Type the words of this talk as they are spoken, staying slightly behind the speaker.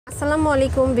আসসালামু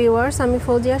আলাইকুম ভিউয়ার্স, আমি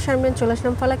ফৌজিয়া শারমিন চলে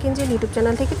আসলাম ফালাক ইউটিউব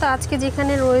চ্যানেল থেকে। তো আজকে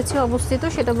যেখানে রয়েছে অবস্থিত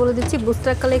সেটা বলে দিচ্ছি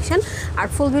বুস্টার কালেকশন। আর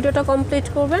ফুল ভিডিওটা কমপ্লিট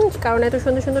করবেন, কারণ এত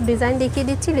সুন্দর সুন্দর ডিজাইন দেখিয়ে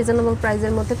দিচ্ছি, রিজনেবল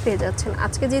প্রাইসের মধ্যে পেয়ে যাচ্ছেন।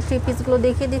 আজকে যে থ্রি পিসগুলো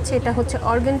দেখিয়ে দিচ্ছি এটা হচ্ছে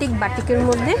অর্গানটিক বাটিকের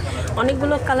মধ্যে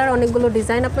অনেকগুলো কালার, অনেকগুলো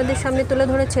ডিজাইন আপনাদের সামনে তুলে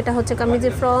ধরেছে। এটা হচ্ছে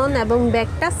কামিজের ফ্রন্ট এবং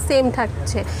ব্যাকটা সেম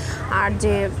থাকছে, আর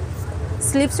যে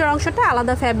স্লিভসের অংশটা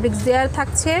আলাদা ফ্যাব্রিক্স দেওয়ার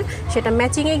থাকছে, সেটা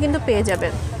ম্যাচিংয়ে কিন্তু পেয়ে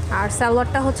যাবেন। আর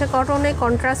সালোয়ারটা হচ্ছে কটনে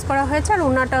কন্ট্রাস্ট করা হয়েছে, আর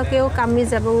ওনাটাকেও কামিজ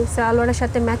এবং সালোয়ারের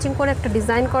সাথে ম্যাচিং করে একটা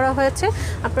ডিজাইন করা হয়েছে।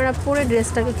 আপনারা পরে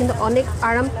ড্রেসটাকে কিন্তু অনেক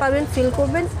আরাম পাবেন, ফিল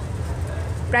করবেন।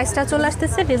 প্রাইসটা চলে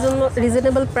আসতেছে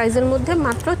রিজনেবল প্রাইসের মধ্যে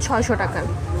মাত্র 600 টাকা।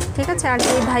 ঠিক আছে। আর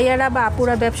যে ভাইয়ারা বা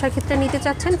আপুরা ব্যবসার ক্ষেত্রে নিতে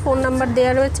চাচ্ছেন, ফোন নাম্বার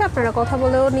দেওয়া রয়েছে, আপনারা কথা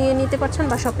বলেও নিয়ে নিতে পারছেন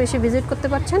বা শপে এসে ভিজিট করতে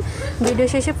পারছেন। ভিডিও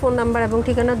শেষে ফোন নাম্বার এবং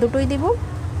ঠিকানা দুটোই দিব।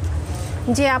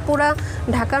 যে আপুরা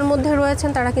ঢাকার মধ্যে রয়েছেন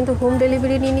তারা কিন্তু হোম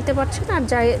ডেলিভারি নিয়ে নিতে পারছেন, আর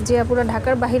যে আপুরা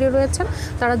ঢাকার বাইরে রয়েছেন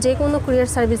তারা যে কোনো কুরিয়ার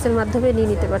সার্ভিসের মাধ্যমে নিয়ে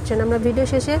নিতে পারছেন। আমরা ভিডিও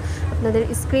শেষে আপনাদের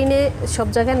স্ক্রিনে সব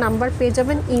জায়গায় নাম্বার পেয়ে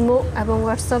যাবেন, ইমো এবং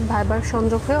হোয়াটসঅ্যাপ ভাইবার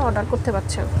সংযোগ হয়ে অর্ডার করতে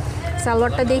পারছেন।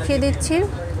 সালোয়ারটা দেখিয়ে দিচ্ছি।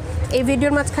 এই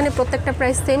ভিডিওর মাঝখানে প্রত্যেকটা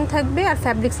প্রাইস সেম থাকবে, আর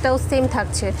ফ্যাব্রিক্সটাও সেম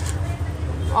থাকছে,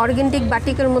 অর্গানটিক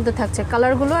বাটিকের মধ্যে থাকছে।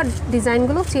 কালারগুলো আর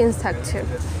ডিজাইনগুলো চেঞ্জ থাকছে।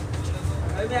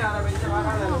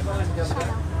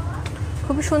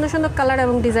 খুবই সুন্দর সুন্দর কালার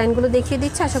এবং ডিজাইনগুলো দেখিয়ে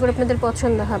দিচ্ছে, আশা করি আপনাদের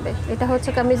পছন্দ হবে। এটা হচ্ছে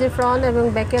কামিজের ফ্রন্ট এবং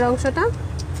ব্যাকের অংশটা,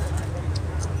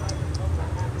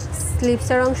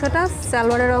 স্লিভসের অংশটা,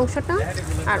 সালোয়ারের অংশটা,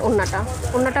 আর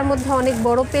ওন্নাটার মধ্যে অনেক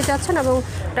বড় পেজ আছেন এবং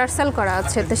টার্সাল করা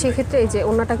আছে। তো সেক্ষেত্রে এই যে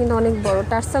ওন্নাটা কিন্তু অনেক বড়,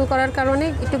 টার্সাল করার কারণে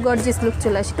একটু গর্জিয়াস লুক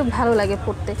চলে আসে, একটু ভালো লাগে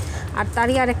পরতে। আর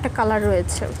তারই আর একটা কালার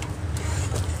রয়েছে।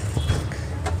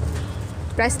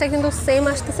 প্রাইসটা কিন্তু সেম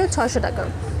আসতেছে 600 টাকা।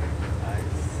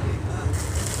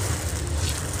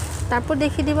 তারপর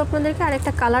দেখিয়ে দিব আপনাদেরকে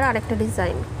আরেকটা কালার, আরেকটা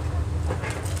ডিজাইন।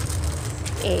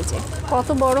 এই যে কত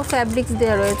বড় ফ্যাব্রিক্স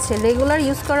দেওয়া রয়েছে, রেগুলার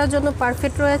ইউজ করার জন্য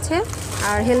পারফেক্ট রয়েছে,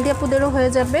 আর হেলদি আপুদেরও হয়ে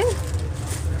যাবে।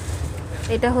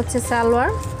 এটা হচ্ছে সালোয়ার,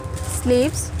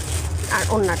 স্লিভস আর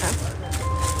ওন্নাটা।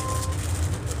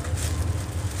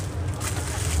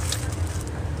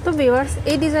 তো ভিউয়ার্স,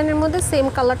 এই ডিজাইনের মধ্যে সেম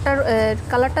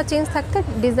কালারটা চেঞ্জ থাকতে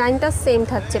ডিজাইনটা সেম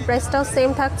থাকছে, প্রাইসটাও সেম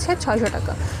থাকছে 600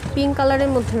 টাকা। পিঙ্ক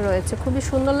কালারের মধ্যে রয়েছে, খুবই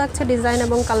সুন্দর লাগছে ডিজাইন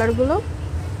এবং কালারগুলো।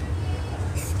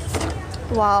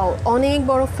 ওয়াও, অনেক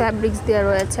বড় ফ্যাব্রিক্স দেওয়া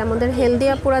রয়েছে। আমাদের হেলদি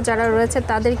আপুরা যারা রয়েছে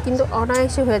তাদের কিন্তু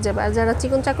অনায়াসে হয়ে যাবে, আর যারা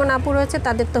চিকন চাকন আপু রয়েছে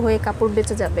তাদের তো হয়ে কাপড়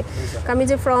বেঁচে যাবে।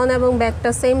 কামিজের ফ্রন্ট এবং ব্যাকটা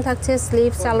সেম থাকছে,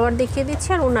 স্লিভ সালোয়ার দেখিয়ে দিচ্ছি,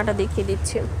 আর ওন্নাটা দেখিয়ে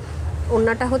দিচ্ছি।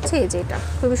 ওন্নাটা হচ্ছে এই যে এটা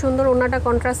খুবই সুন্দর, ওন্নাটা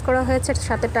কন্ট্রাস্ট করা হয়েছে,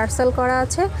 সাথে টার্সাল করা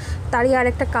আছে, তারই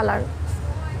আরেকটা কালার।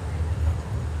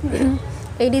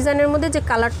 এই ডিজাইনের মধ্যে যে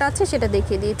কালারটা আছে সেটা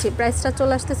দেখিয়ে দিয়েছি। প্রাইসটা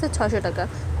চলে আসতেছে 600 টাকা।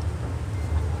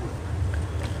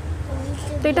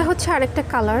 তো এটা হচ্ছে আরেকটা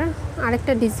কালার,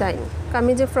 আরেকটা ডিজাইন।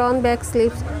 কামিজে ফ্রন্ট ব্যাক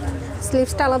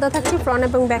স্লিভসটা আলাদা থাকছে, ফ্রন্ট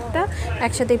এবং ব্যাকটা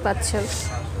একসাথেই পাচ্ছেন।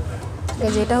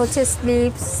 এই যে এটা হচ্ছে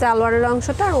স্লিভস, সালোয়ারের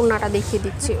অংশটা, আর ওন্নাটা দেখিয়ে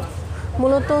দিচ্ছি।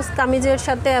 মূলত কামিজের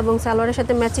সাথে এবং সালোয়ারের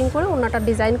সাথে ম্যাচিং করে ওন্নাটা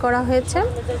ডিজাইন করা হয়েছে।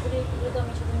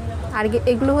 আর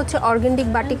এগুলো হচ্ছে অর্গানটিক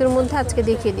বাটিকের মধ্যে আজকে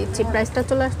দেখিয়ে দিচ্ছি। প্রাইসটা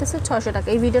চলে আসতেছে 600 টাকা।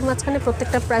 এই ভিডিওর মাঝখানে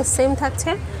প্রত্যেকটা প্রাইস সেম থাকছে,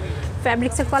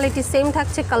 ফ্যাব্রিক্সের কোয়ালিটি সেম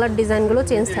থাকছে, কালার ডিজাইনগুলো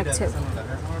চেঞ্জ থাকছে।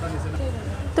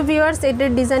 তো ভিউয়ার্স,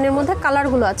 এটার ডিজাইনের মধ্যে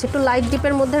কালারগুলো আছে, একটু লাইট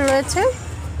ডিপের মধ্যে রয়েছে।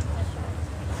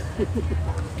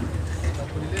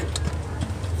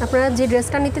 আপনারা যে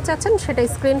ড্রেসটা নিতে চাচ্ছেন সেটা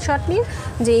স্ক্রিনশট নিয়ে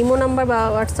যে ইমো নাম্বার বা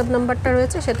হোয়াটসঅ্যাপ নাম্বারটা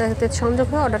রয়েছে সেটার সাথে সংযোগ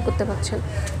হয়ে অর্ডার করতে পারছেন।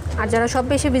 আর যারা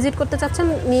শপে এসে ভিজিট করতে চাচ্ছেন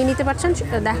নিয়ে নিতে পারছেন।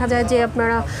 দেখা যায় যে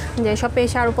আপনারা যে শপে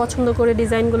এসে আরও পছন্দ করে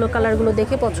ডিজাইনগুলো কালারগুলো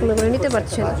দেখে পছন্দ করে নিতে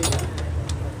পারছেন।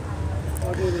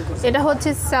 এটা হচ্ছে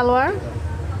সালোয়ার,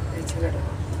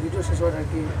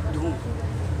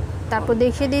 তারপর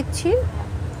দেখিয়ে দিচ্ছি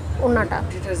ওন্নাটা।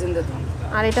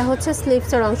 আর এটা হচ্ছে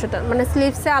স্লিভসের অংশটা, মানে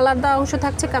স্লিভসে আলাদা অংশ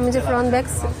থাকছে, কামিজের ফ্রন্ট ব্যাক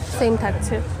সেম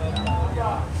থাকছে।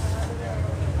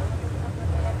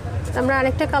 আমরা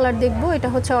আরেকটা কালার দেখব, এটা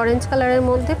হচ্ছে অরেঞ্জ কালারের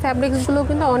মধ্যে। ফ্যাব্রিক্সগুলো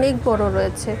কিন্তু অনেক বড়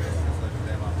রয়েছে।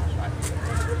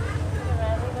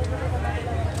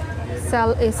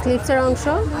 স্লিভসের অংশ,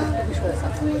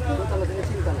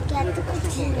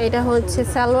 এটা হচ্ছে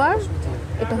সালোয়ার,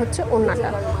 এটা হচ্ছে ওন্নাটা।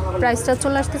 প্রাইসটা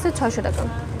চলে আসতেছে 600 টাকা।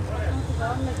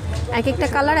 এক একটা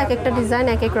কালার, এক একটা ডিজাইন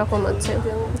এক এক রকম আছে।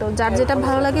 তো যার যেটা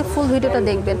ভালো লাগে ফুল ভিডিওটা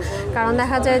দেখবেন, কারণ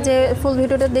দেখা যায় যে ফুল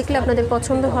ভিডিওটা দেখলে আপনাদের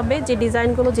পছন্দ হবে। যে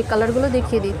ডিজাইনগুলো, যে কালারগুলো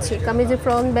দেখিয়ে দিচ্ছি। কামিজের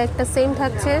ফ্রন্ট ব্যাকটা সেম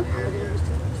থাকছে।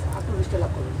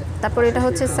 তারপর এটা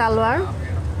হচ্ছে সালোয়ার,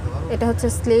 এটা হচ্ছে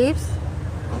স্লিভস,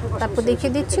 তারপর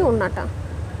দেখিয়ে দিচ্ছি ওন্নাটা।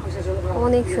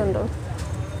 অনেক সুন্দর।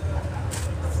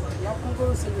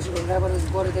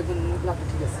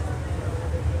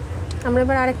 আমরা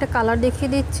এবার আরেকটা কালার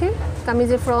দেখিয়ে দিচ্ছি।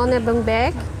 কামিজের ফ্রন্ট এবং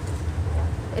ব্যাক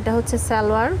এটা হচ্ছে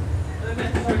সালোয়ার,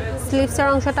 স্লিভসের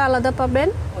অংশটা আলাদা পাবেন,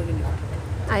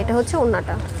 আর এটা হচ্ছে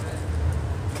ওড়নাটা।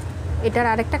 এটার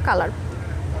আরেকটা কালার,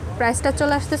 প্রাইসটা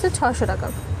চলে আসতেছে 600 টাকা।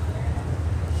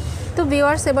 তো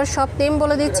ভিউয়ার্স এবার সব নেম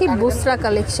বলে দিচ্ছি, বুসরা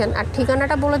কালেকশন। আর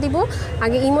ঠিকানাটা বলে দিব,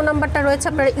 আগে ইমো নাম্বারটা রয়েছে,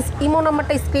 আপনারা ইমো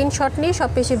নাম্বারটা স্ক্রিনশট নিয়ে সব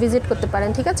পেজে ভিজিট করতে পারেন,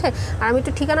 ঠিক আছে। আর আমি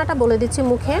একটু ঠিকানাটা বলে দিচ্ছি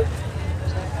মুখে,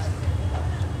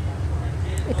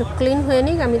 একটু ক্লিন হয়ে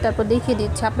নিক, আমি তারপর দেখিয়ে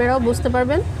দিচ্ছি, আপনারাও বুঝতে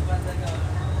পারবেন।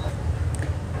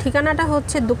 ঠিকানাটা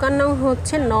হচ্ছে, দোকান নাম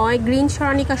হচ্ছে 9 গ্রিন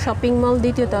সরানিকা শপিং মল,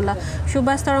 দ্বিতীয় তলা,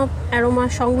 সুভাষ অ্যারোমা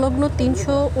সংলগ্ন,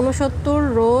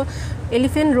 369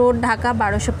 এলিফেন্ট রোড, ঢাকা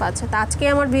 1205। তো আজকে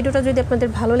আমার ভিডিওটা যদি আপনাদের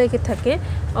ভালো লেগে থাকে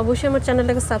অবশ্যই আমার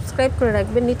চ্যানেলটাকে সাবস্ক্রাইব করে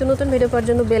রাখবেন, নিত্য নতুন ভিডিও পাওয়ার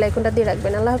জন্য বেল আইকনটা দিয়ে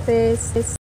রাখবেন। আল্লাহ হাফেজ।